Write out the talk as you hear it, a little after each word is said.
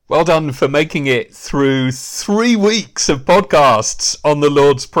Well done for making it through 3 weeks of podcasts on the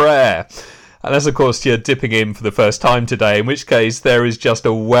Lord's Prayer. Unless, of course, you're dipping in for the first time today, in which case there is just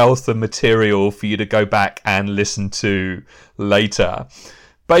a wealth of material for you to go back and listen to later.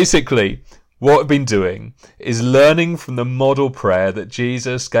 Basically, what we've been doing is learning from the model prayer that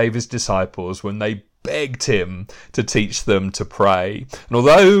Jesus gave his disciples when they begged him to teach them to pray. And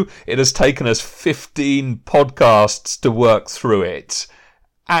although it has taken us 15 podcasts to work through it,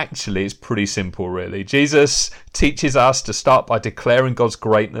 actually it's pretty simple, really. Jesus teaches us to start by declaring God's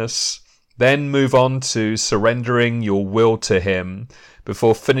greatness, then move on to surrendering your will to him,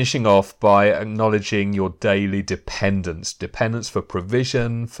 before finishing off by acknowledging your daily dependence for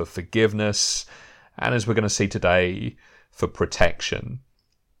provision, for forgiveness, and as we're going to see today, for protection.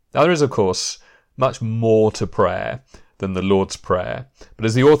 Now there is, of course, much more to prayer than the Lord's Prayer, but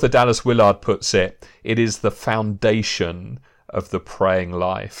as the author Dallas Willard puts it, it is the foundation of the praying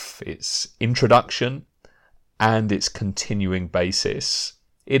life, its introduction and its continuing basis.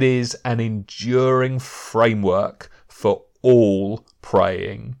 It is an enduring framework for all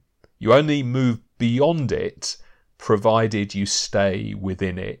praying. You only move beyond it provided you stay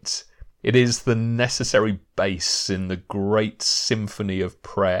within it. It is the necessary bass in the great symphony of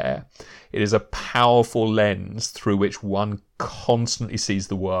prayer. It is a powerful lens through which one constantly sees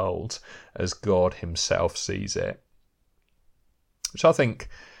the world as God himself sees it, which I think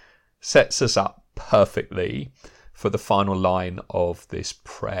sets us up perfectly for the final line of this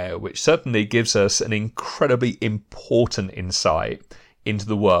prayer, which certainly gives us an incredibly important insight into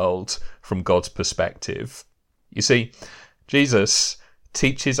the world from God's perspective. You see, Jesus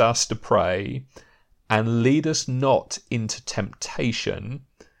teaches us to pray and lead us not into temptation,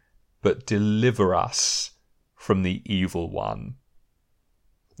 but deliver us from the evil one.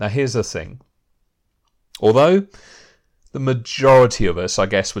 Now here's the thing. Although the majority of us, I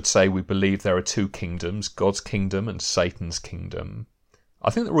guess, would say we believe there are two kingdoms, God's kingdom and Satan's kingdom, I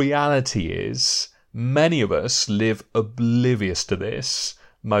think the reality is many of us live oblivious to this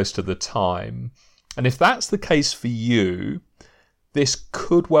most of the time. And if that's the case for you, this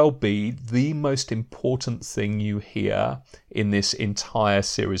could well be the most important thing you hear in this entire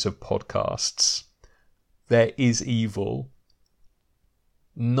series of podcasts. There is evil.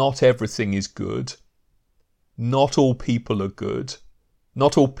 Not everything is good. Not all people are good.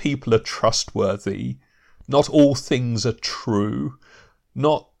 Not all people are trustworthy. Not all things are true.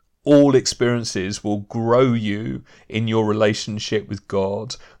 Not all experiences will grow you in your relationship with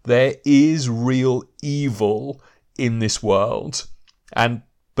God. There is real evil in this world. And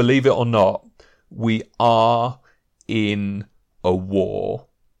believe it or not, we are in a war,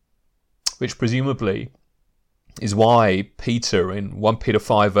 which presumably is why Peter in 1 Peter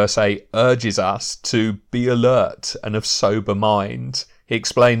 5 verse 8 urges us to be alert and of sober mind. He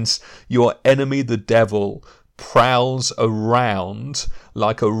explains, your enemy the devil prowls around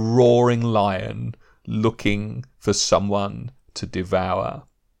like a roaring lion looking for someone to devour.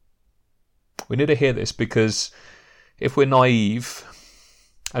 We need to hear this because if we're naive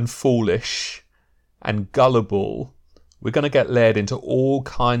and foolish and gullible, we're going to get led into all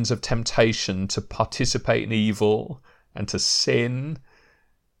kinds of temptation to participate in evil and to sin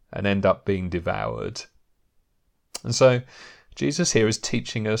and end up being devoured. And so Jesus here is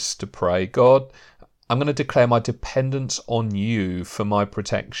teaching us to pray, God, I'm going to declare my dependence on you for my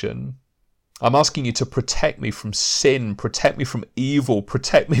protection. I'm asking you to protect me from sin, protect me from evil,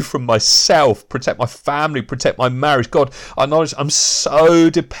 protect me from myself, protect my family, protect my marriage. God, I acknowledge I'm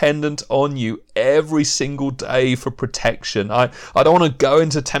so dependent on you every single day for protection. I don't want to go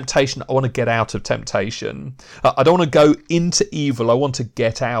into temptation. I want to get out of temptation. I don't want to go into evil. I want to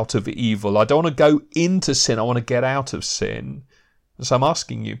get out of evil. I don't want to go into sin. I want to get out of sin. So I'm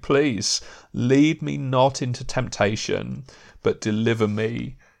asking you, please, lead me not into temptation, but deliver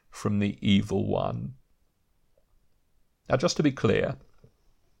me from the evil one. Now, just to be clear,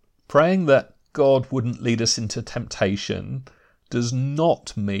 praying that God wouldn't lead us into temptation does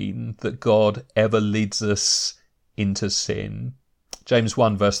not mean that God ever leads us into sin. James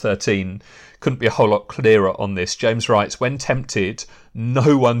 1 verse 13 couldn't be a whole lot clearer on this. James writes, when tempted,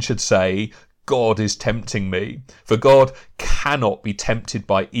 no one should say, God is tempting me. For God cannot be tempted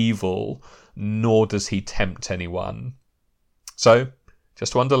by evil, nor does he tempt anyone. So,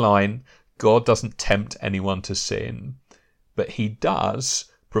 just to underline, God doesn't tempt anyone to sin, but he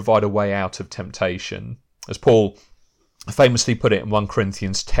does provide a way out of temptation. As Paul famously put it in 1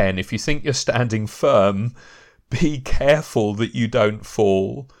 Corinthians 10, if you think you're standing firm, be careful that you don't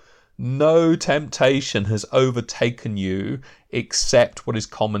fall. No temptation has overtaken you except what is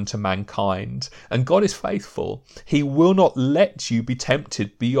common to mankind. And God is faithful. He will not let you be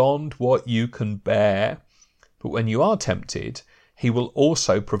tempted beyond what you can bear. But when you are tempted, he will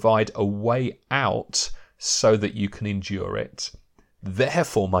also provide a way out so that you can endure it.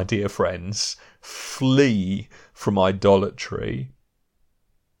 Therefore, my dear friends, flee from idolatry.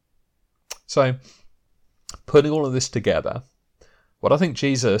 So, putting all of this together, what I think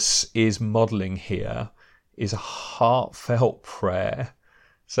Jesus is modelling here is a heartfelt prayer,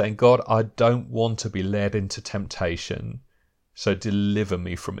 saying, God, I don't want to be led into temptation, so deliver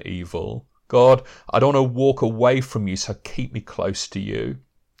me from evil. God, I don't want to walk away from you, so keep me close to you.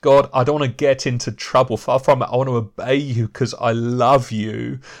 God, I don't want to get into trouble. Far from it, I want to obey you because I love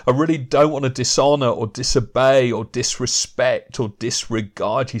you. I really don't want to dishonour or disobey or disrespect or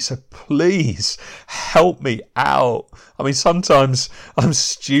disregard you. So please help me out. I mean, sometimes I'm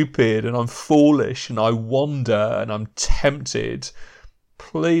stupid and I'm foolish and I wander and I'm tempted.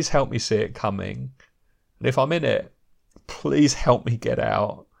 Please help me see it coming. And if I'm in it, please help me get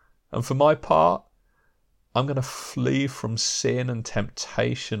out. And for my part, I'm going to flee from sin and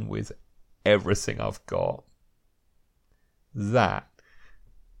temptation with everything I've got. That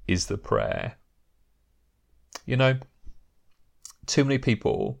is the prayer. You know, too many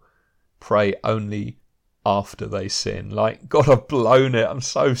people pray only after they sin. Like, God, I've blown it. I'm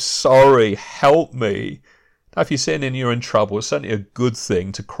so sorry. Help me. Now, if you sin and you're in trouble, it's certainly a good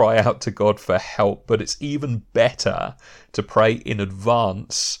thing to cry out to God for help, but it's even better to pray in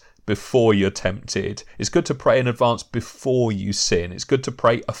advance before you're tempted. It's good to pray in advance before you sin. It's good to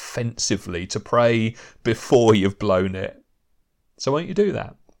pray offensively, to pray before you've blown it. So won't you do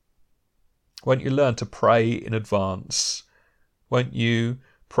that? Won't you learn to pray in advance? Won't you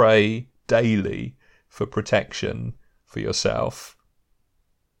pray daily for protection for yourself?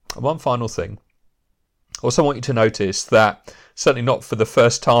 And one final thing. I also want you to notice that, certainly not for the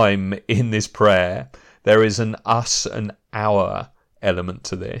first time in this prayer, there is an us and our element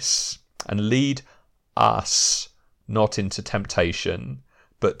to this. And lead us not into temptation,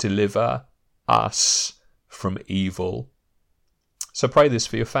 but deliver us from evil. So pray this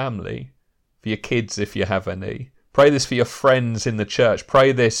for your family, for your kids if you have any. Pray this for your friends in the church.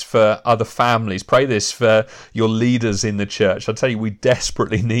 Pray this for other families. Pray this for your leaders in the church. I tell you, we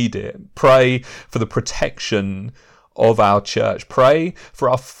desperately need it. Pray for the protection of our church. Pray for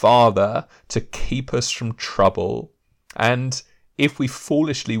our Father to keep us from trouble. And if we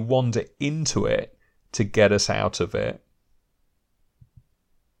foolishly wander into it, to get us out of it.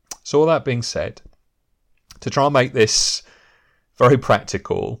 So all that being said, to try and make this very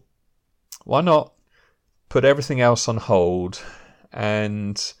practical, why not put everything else on hold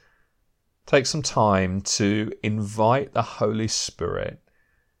and take some time to invite the Holy Spirit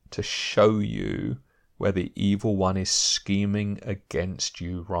to show you where the evil one is scheming against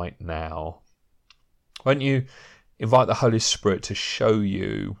you right now? Won't you invite the Holy Spirit to show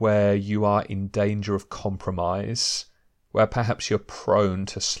you where you are in danger of compromise, where perhaps you're prone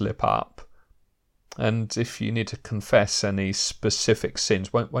to slip up? And if you need to confess any specific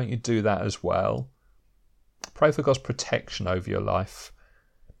sins, won't you do that as well? Pray for God's protection over your life.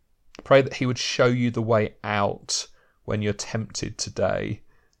 Pray that he would show you the way out when you're tempted today.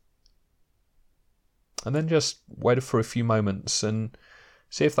 And then just wait for a few moments and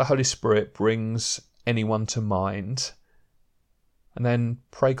see if the Holy Spirit brings anyone to mind, and then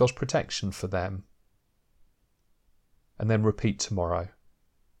pray God's protection for them. And then repeat tomorrow.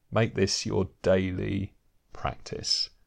 Make this your daily practice.